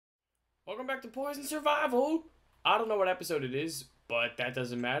Welcome back to Poison Survival. I don't know what episode it is, but that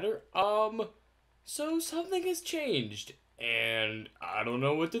doesn't matter. So something has changed, and I don't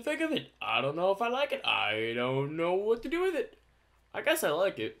know what to think of it. I don't know if I like it. I don't know what to do with it. I guess I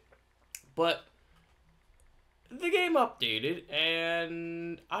like it, but the game updated,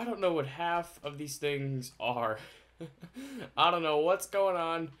 and I don't know what half of these things are. I don't know what's going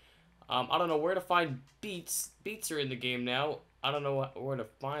on. I don't know where to find beets. Beets are in the game now. I don't know where to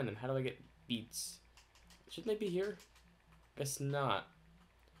find them. How do I get beets? Shouldn't they be here? Guess not.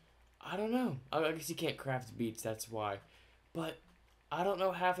 I don't know. I guess you can't craft beets, that's why. But I don't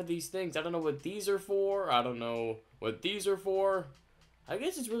know half of these things. I don't know what these are for. I don't know what these are for. I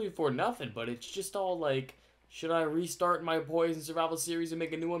guess it's really for nothing, but it's just all like, should I restart my Poison Survival series and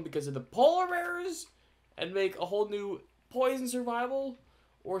make a new one because of the polar bears? And make a whole new Poison Survival?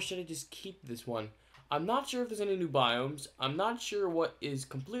 Or should I just keep this one? I'm not sure if there's any new biomes. I'm not sure what is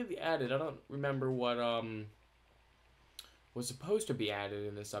completely added. I don't remember what was supposed to be added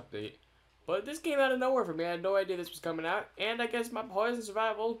in this update. But this came out of nowhere for me. I had no idea this was coming out. And I guess my Poison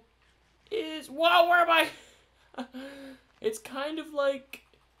Survival is... Whoa, where am I? It's kind of like...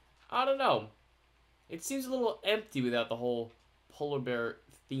 I don't know. It seems a little empty without the whole polar bear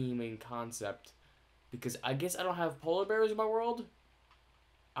theming concept. Because I guess I don't have polar bears in my world.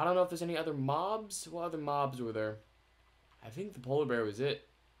 I don't know if there's any other mobs. What other mobs were there? I think the polar bear was it.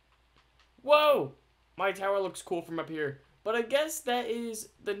 Whoa! My tower looks cool from up here. But I guess that is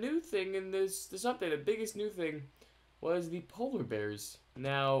the new thing in this update. The biggest new thing was the polar bears.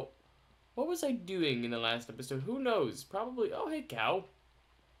 Now, what was I doing in the last episode? Who knows? Probably... Oh, hey, cow.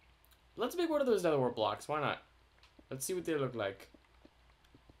 Let's make one of those netherworld blocks. Why not? Let's see what they look like.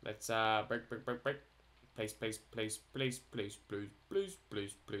 Let's, break.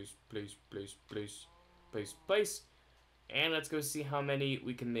 Place. And let's go see how many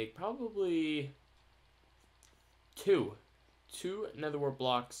we can make. Probably two netherworld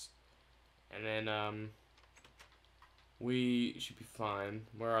blocks. And then, we should be fine.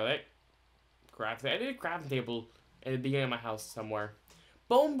 Where are they? Crafting. I did a crafting table at the beginning of my house somewhere.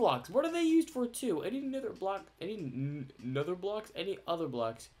 Bone blocks. What are they used for too? Any nether block? Any nether blocks? Any other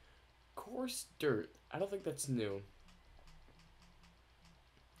blocks? Coarse dirt. I don't think that's new.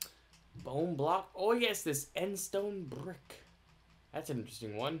 Bone block. Oh yes, this endstone brick. That's an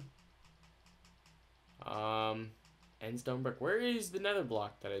interesting one. Endstone brick. Where is the nether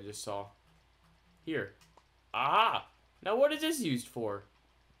block that I just saw? Here. Aha! Now what is this used for?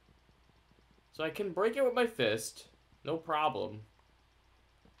 So I can break it with my fist. No problem.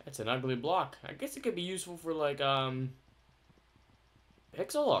 That's an ugly block. I guess it could be useful for like,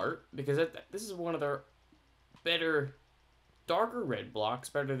 pixel art, because this is one of their better, darker red blocks,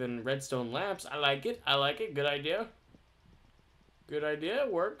 better than redstone lamps. I like it. I like it. Good idea. Good idea.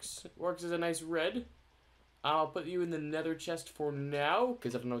 It works. It works as a nice red. I'll put you in the nether chest for now,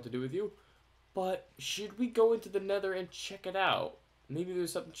 because I don't know what to do with you. But should we go into the nether and check it out? Maybe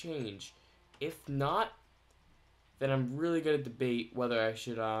there's something changed. If not, then I'm really gonna debate whether I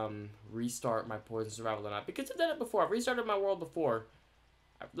should restart my Poison Survival or not. Because I've done it before. I've restarted my world before.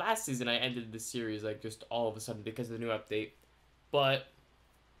 Last season I ended the series like just all of a sudden because of the new update. But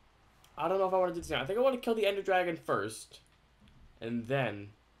I don't know if I want to do this now. I think I want to kill the Ender Dragon first. And then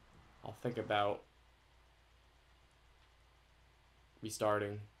I'll think about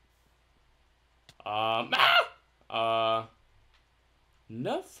restarting.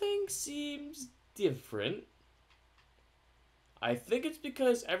 Nothing seems different. I think it's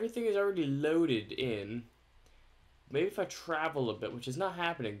because everything is already loaded in. Maybe if I travel a bit, which is not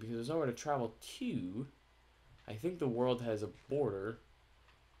happening because there's nowhere to travel to. I think the world has a border.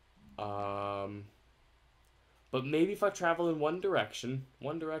 But maybe if I travel in one direction,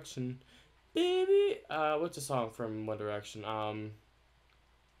 baby. What's a song from One Direction? God,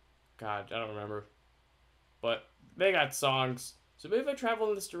 I don't remember. But they got songs. So maybe if I travel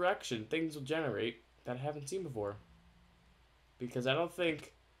in this direction, things will generate that I haven't seen before. Because I don't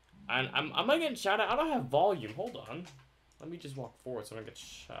think... I'm not getting shot at. I don't have volume. Hold on. Let me just walk forward so I don't get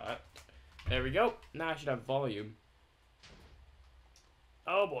shot. There we go. Now I should have volume.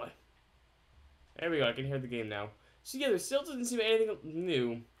 Oh boy. There we go. I can hear the game now. So yeah, there still doesn't seem anything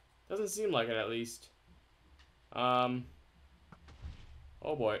new. Doesn't seem like it, at least. Oh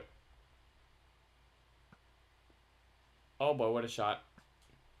boy. Oh boy, what a shot.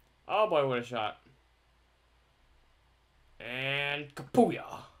 Oh boy, what a shot. And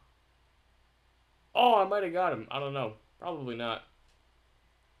kapooyah. Oh, I might have got him. I don't know. Probably not.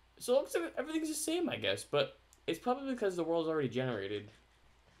 So it looks like everything's the same, I guess. But it's probably because the world's already generated.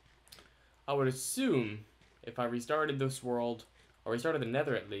 I would assume if I restarted this world, or restarted the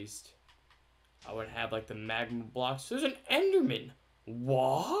nether at least, I would have like the magma blocks. There's an Enderman.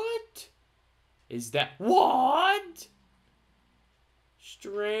 What? Is that what?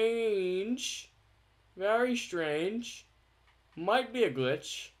 Strange. Very strange. Might be a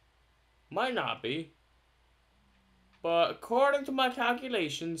glitch. Might not be. But according to my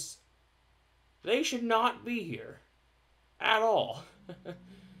calculations, they should not be here. At all.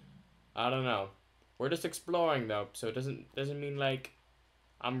 I don't know. We're just exploring though, so it doesn't mean like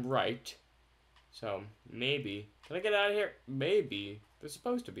I'm right. So maybe. Can I get out of here? Maybe. They're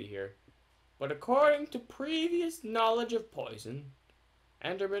supposed to be here. But according to previous knowledge of poison,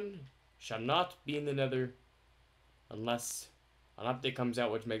 Enderman shall not be in the Nether unless an update comes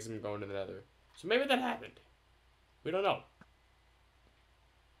out which makes him go into the Nether. So maybe that happened. We don't know.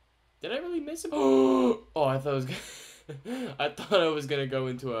 Did I really miss him? Oh, I thought it was I thought I was gonna go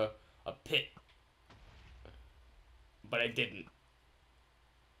into a pit. But I didn't.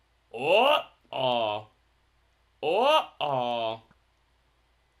 Oh! Oh! Oh! Oh!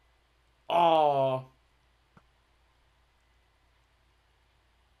 Oh!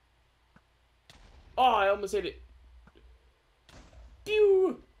 Oh, I almost hit it.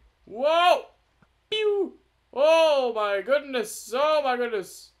 Pew! Whoa! Pew! Oh my goodness! Oh my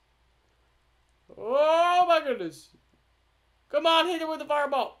goodness! Oh my goodness! Come on, hit it with a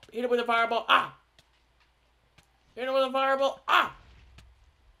fireball! Hit it with a fireball! Ah! Hit it with a fireball! Ah!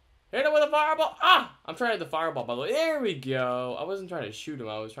 Hit it with a fireball! Ah! I'm trying to hit the fireball, by the way. There we go! I wasn't trying to shoot him,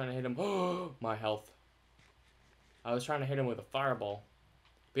 I was trying to hit him. Oh, my health. I was trying to hit him with a fireball.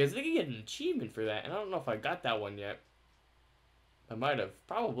 Because I think you get an achievement for that, and I don't know if I got that one yet. I might have.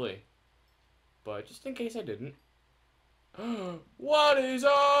 Probably. But just in case I didn't. What is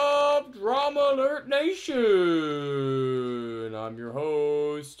up, Drama Alert Nation? I'm your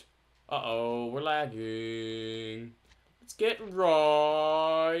host. Uh-oh, we're lagging. Let's get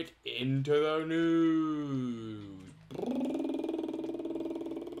right into the news.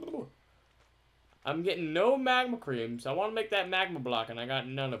 I'm getting no magma creams. I want to make that magma block, and I got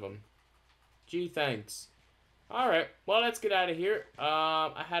none of them. Gee, thanks. Alright, well, let's get out of here.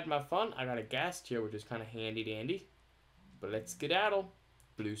 I had my fun. I got a ghast here, which is kind of handy-dandy. But let's skedaddle.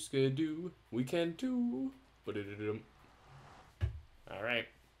 Blue skidoo. We can too. Alright.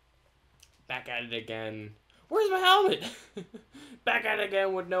 Back at it again. Where's my helmet? Back at it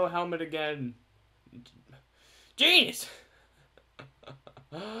again with no helmet again. Genius!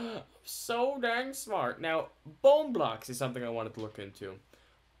 So dang smart. Now, bone blocks is something I wanted to look into.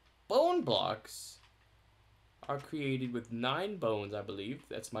 Bone blocks are created with 9 bones, I believe.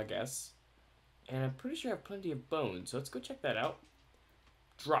 That's my guess. And I'm pretty sure I have plenty of bones. So let's go check that out.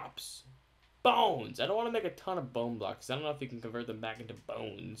 Drops. Bones! I don't want to make a ton of bone blocks. I don't know if you can convert them back into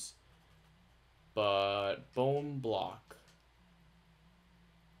bones. But bone block.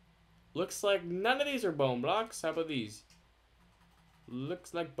 Looks like none of these are bone blocks. How about these?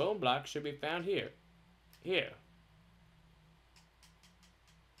 Looks like bone blocks should be found here. Here.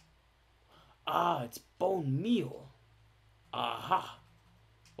 Ah, it's bone meal. Aha.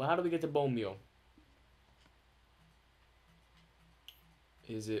 Well, how do we get to bone meal?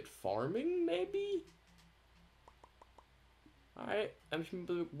 Is it farming, maybe? Alright, I'm just gonna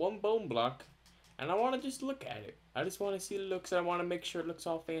put 1 bone block. And I want to just look at it. I just want to see the looks. I want to make sure it looks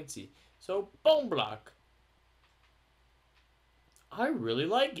all fancy. So, bone block. I really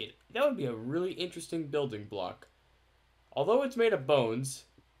like it. That would be a really interesting building block. Although it's made of bones,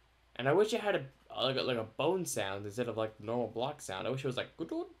 and I wish it had like a bone sound instead of like the normal block sound. I wish it was like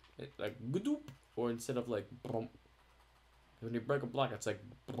gudoop, or instead of like brum. When you break a block, it's like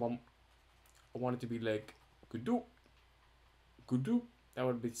brum. I want it to be like gudoop, gudoop. That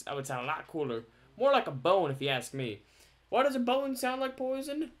would sound a lot cooler. More like a bone, if you ask me. What does a bone sound like,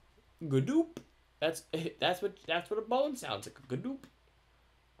 Poison? Gadoop. That's what a bone sounds like. A gadoop.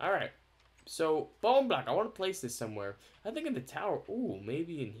 All right. So bone block. I want to place this somewhere. I think in the tower. Ooh,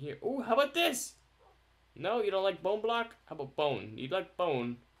 maybe in here. Ooh, how about this? No, you don't like bone block? How about bone? You like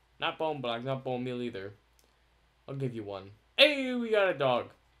bone, not bone block, not bone meal either. I'll give you one. Hey, we got a dog.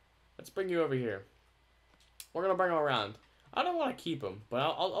 Let's bring you over here. We're gonna bring him around. I don't want to keep him, but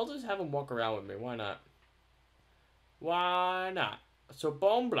I'll just have him walk around with me. Why not? Why not? So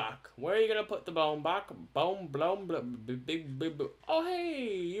bone block. Where are you gonna put the bone block? Bone. Oh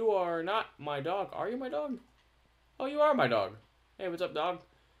hey, you are not my dog. Are you my dog? Oh, you are my dog. Hey, what's up, dog?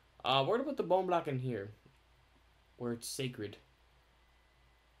 We're gonna put the bone block in here, where it's sacred.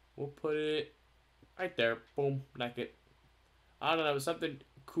 We'll put it right there. Boom, like it. I don't know, something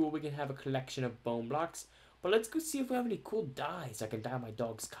cool. We can have a collection of bone blocks. But let's go see if we have any cool dyes I can dye my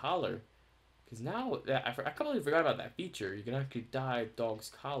dog's collar. Because now, I completely forgot about that feature. You can actually dye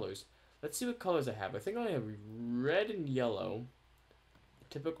dogs' collars. Let's see what colors I have. I think I have red and yellow.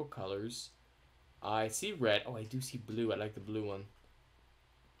 Typical colors. I see red. Oh, I do see blue. I like the blue one.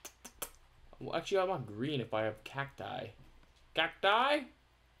 Well, actually, I want green if I have cacti. Cacti?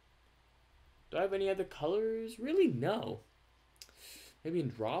 Do I have any other colors? Really, no. Maybe in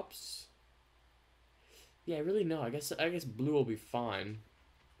drops? Yeah, really no. I guess blue will be fine.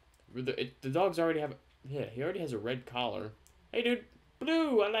 The dogs already have... Yeah, he already has a red collar. Hey, dude.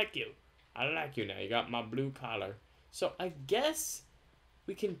 Blue, I like you. I like you now. You got my blue collar. So, I guess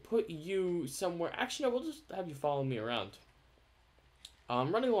we can put you somewhere. Actually, no, we'll just have you follow me around.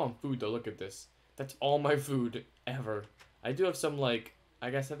 I'm running low on food, though. Look at this. That's all my food ever. I do have some, like... I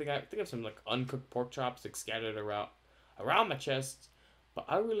think I have some, like, uncooked pork chops, like, scattered around my chest. But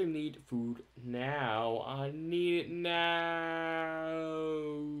I really need food now. I need it now.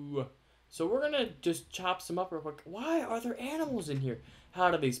 So we're gonna just chop some up real quick. Why are there animals in here? How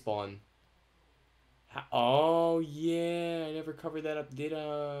do they spawn? Oh, yeah. I never covered that up, did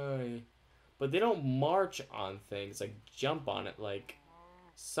I? But they don't march on things, like jump on it like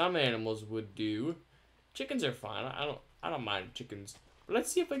some animals would do. Chickens are fine. I don't mind chickens. But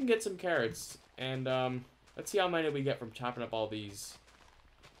let's see if we can get some carrots. And let's see how many we get from chopping up all these.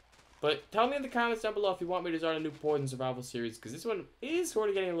 But tell me in the comments down below if you want me to start a new Poison Survival series, because this one is sort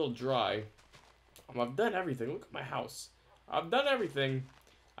of getting a little dry. I've done everything. Look at my house. I've done everything.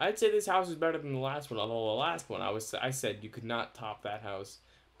 I'd say this house is better than the last one, although the last one I said you could not top that house.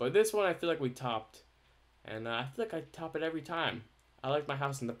 But this one I feel like we topped, and I feel like I top it every time. I like my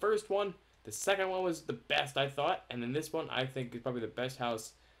house in the first one. The second one was the best, I thought, and then this one I think is probably the best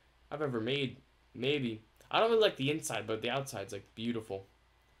house I've ever made. Maybe. I don't really like the inside, but the outside's like beautiful.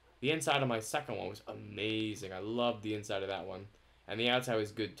 The inside of my second one was amazing. I loved the inside of that one. And the outside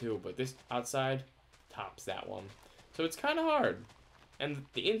was good too, but this outside tops that one. So it's kind of hard. And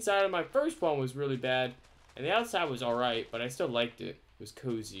the inside of my first one was really bad, and the outside was alright, but I still liked it. It was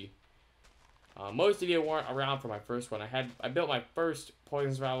cozy. Most of you weren't around for my first one. I built my first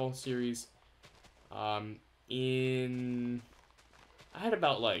Poison Survival series I had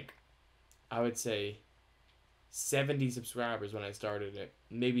about, like, I would say 70 subscribers when I started it.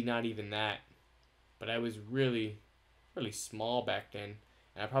 Maybe not even that. But I was really, really small back then.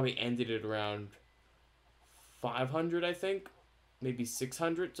 And I probably ended it around 500, I think. Maybe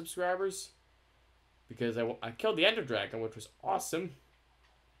 600 subscribers. Because I killed the Ender Dragon, which was awesome.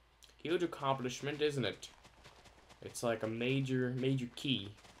 Huge accomplishment, isn't it? It's like a major key.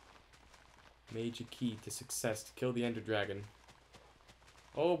 Major key to success to kill the Ender Dragon.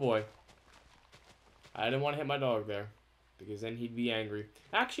 Oh boy. I didn't want to hit my dog there, because then he'd be angry.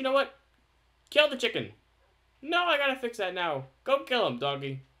 Actually, you know what? Kill the chicken. No, I gotta fix that now. Go kill him,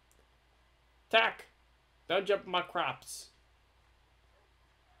 doggy. Attack. Don't jump on my crops.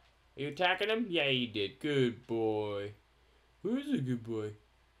 Are you attacking him? Yeah, you did. Good boy. Who's a good boy?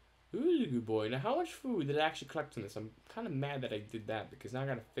 Who's a good boy? Now, how much food did I actually collect from this? I'm kind of mad that I did that, because now I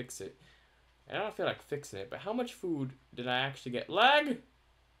gotta fix it. And I don't feel like fixing it, but how much food did I actually get? Lag!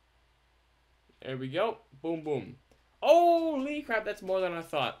 There we go. Boom, boom. Holy crap, that's more than I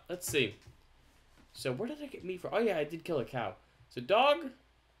thought. Let's see. So, where did I get meat from? Oh, yeah, I did kill a cow. So, dog,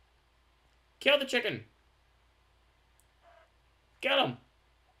 kill the chicken. Get him.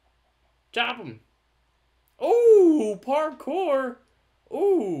 Chop him. Oh, parkour.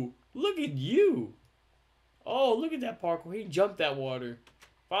 Oh, look at you. Oh, look at that parkour. He jumped that water.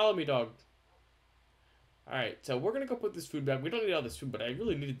 Follow me, dog. Alright, so we're going to go put this food back. We don't need all this food, but I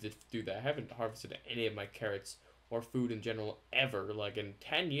really needed to do that. I haven't harvested any of my carrots or food in general ever, like in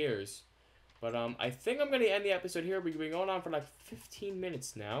 10 years. But I think I'm going to end the episode here. We've been going on for like 15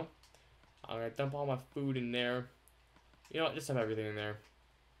 minutes now. I'm going to dump all my food in there. You know what, just have everything in there.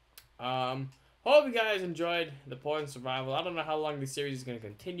 Hope you guys enjoyed the Poison Survival. I don't know how long this series is going to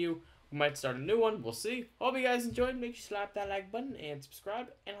continue. We might start a new one. We'll see. Hope you guys enjoyed. Make sure you slap that like button and subscribe.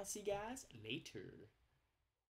 And I'll see you guys later.